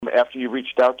after you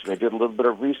reached out to me, I did a little bit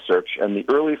of research, and the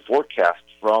early forecast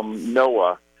from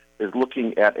NOAA is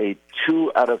looking at a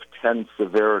 2 out of 10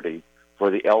 severity for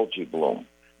the algae bloom.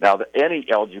 Now, any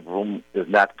algae bloom is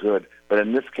not good, but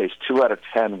in this case, 2 out of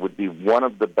 10 would be one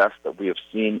of the best that we have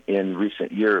seen in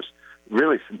recent years,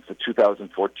 really since the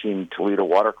 2014 Toledo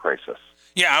water crisis.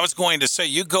 Yeah, I was going to say,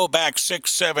 you go back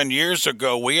 6-7 years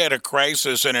ago, we had a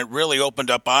crisis, and it really opened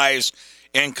up eyes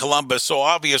in Columbus. So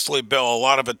obviously, Bill, a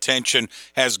lot of attention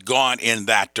has gone in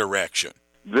that direction.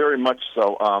 Very much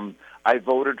so. I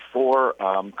voted for,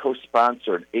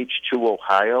 co-sponsored H2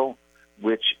 Ohio,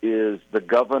 which is the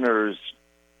governor's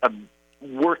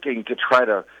working to try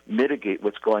to mitigate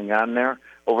what's going on there.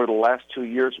 Over the last 2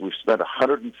 years, we've spent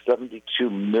 $172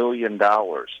 million.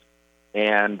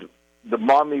 And the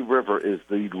Maumee River is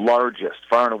the largest,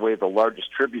 far and away the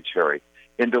largest tributary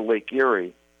into Lake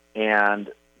Erie.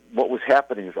 And what was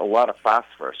happening is a lot of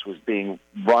phosphorus was being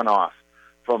run off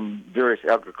from various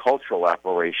agricultural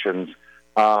operations.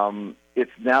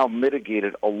 It's now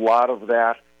mitigated a lot of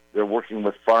that. They're working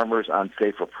with farmers on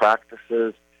safer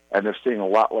practices, and they're seeing a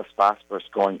lot less phosphorus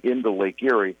going into Lake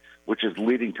Erie, which is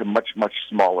leading to much, much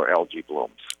smaller algae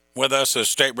blooms. With us is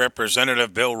State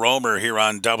Representative Bill Romer here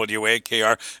on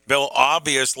WAKR. Bill,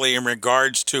 obviously in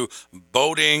regards to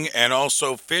boating and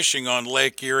also fishing on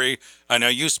Lake Erie, I know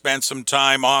you spent some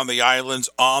time on the islands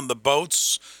on the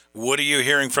boats. What are you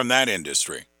hearing from that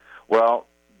industry? Well,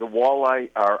 the walleye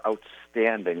are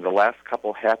outstanding. The last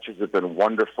couple hatches have been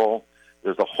wonderful.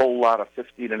 There's a whole lot of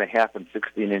 15.5 and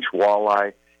 16-inch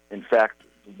walleye. In fact,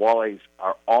 walleyes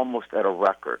are almost at a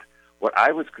record. What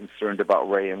I was concerned about,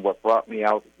 Ray, and what brought me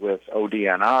out with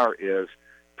ODNR is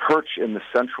perch in the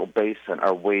Central Basin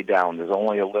are way down. There's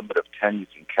only a limit of 10 you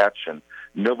can catch, and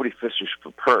nobody fishes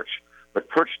for perch. But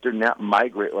perch do not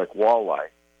migrate like walleye.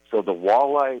 So the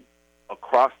walleye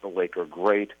across the lake are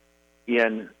great.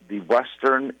 In the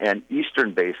western and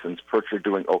eastern basins, perch are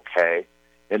doing okay.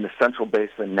 In the Central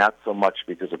Basin, not so much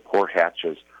because of poor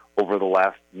hatches over the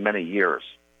last many years.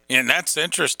 And that's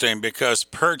interesting because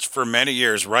perch for many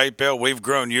years, right, Bill? We've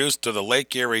grown used to the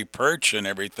Lake Erie perch and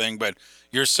everything, but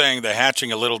you're saying the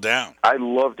hatching a little down. I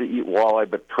love to eat walleye,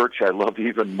 but perch I love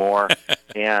even more.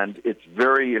 And it's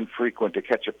very infrequent to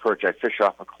catch a perch. I fish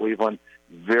off of Cleveland.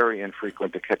 Very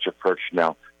infrequent to catch a perch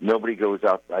now. Nobody goes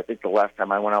out. I think the last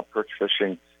time I went out perch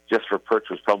fishing just for perch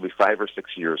was probably 5 or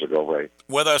 6 years ago, Ray.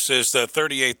 With us is the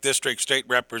 38th District State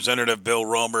Representative Bill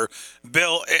Romer.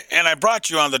 Bill, and I brought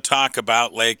you on to talk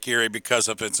about Lake Erie because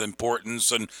of its importance,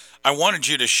 and I wanted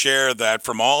you to share that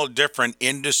from all different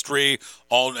industry,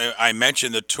 I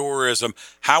mentioned the tourism,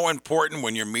 how important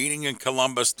when you're meeting in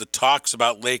Columbus, the talks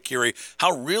about Lake Erie,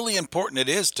 how really important it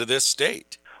is to this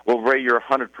state. Well, Ray, you're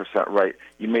 100% right.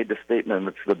 You made the statement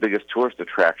it's the biggest tourist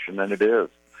attraction, and it is.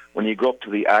 When you go up to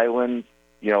the islands,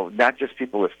 you know, not just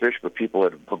people that fish, but people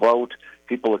that boat,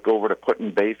 people that go over to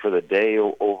Put-in Bay for the day,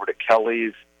 over to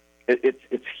Kelly's.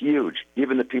 It's huge.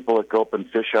 Even the people that go up and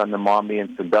fish on the Maumee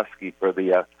and Sandusky for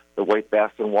the white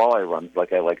bass and walleye runs,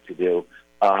 like I like to do,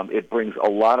 it brings a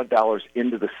lot of dollars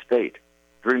into the state.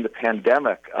 During the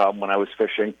pandemic, when I was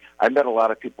fishing, I met a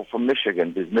lot of people from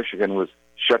Michigan, because Michigan was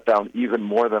shut down even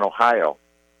more than Ohio.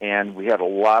 And we had a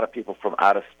lot of people from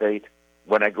out of state.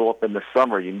 When I go up in the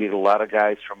summer, you meet a lot of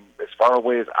guys from as far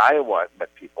away as Iowa. I've met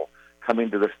people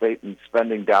coming to the state and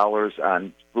spending dollars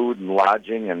on food and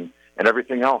lodging and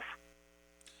everything else.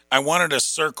 I wanted to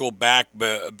circle back,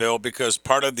 Bill, because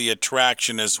part of the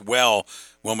attraction as well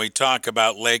when we talk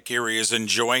about Lake Erie is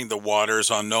enjoying the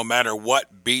waters on no matter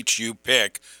what beach you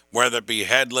pick, whether it be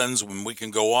Headlands, when we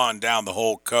can go on down the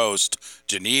whole coast,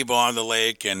 Geneva on the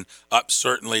lake, and up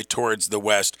certainly towards the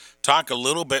west. Talk a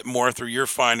little bit more through your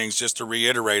findings just to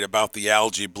reiterate about the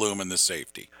algae bloom and the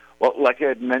safety. Well, like I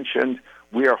had mentioned,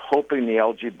 we are hoping the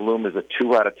algae bloom is a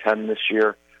 2 out of 10 this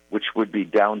year, which would be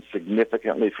down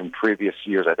significantly from previous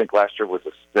years. I think last year was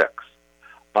a 6.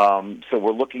 So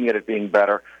we're looking at it being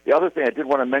better. The other thing I did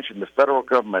want to mention, the federal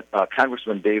government,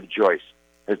 Congressman Dave Joyce,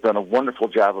 has done a wonderful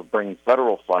job of bringing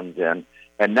federal funds in,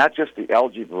 and not just the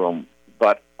algae bloom,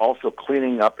 but also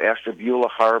cleaning up Ashtabula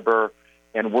Harbor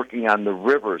and working on the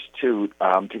rivers, too,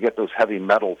 to get those heavy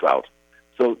metals out.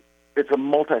 So it's a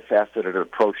multifaceted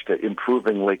approach to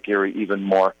improving Lake Erie even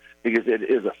more because it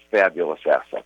is a fabulous asset.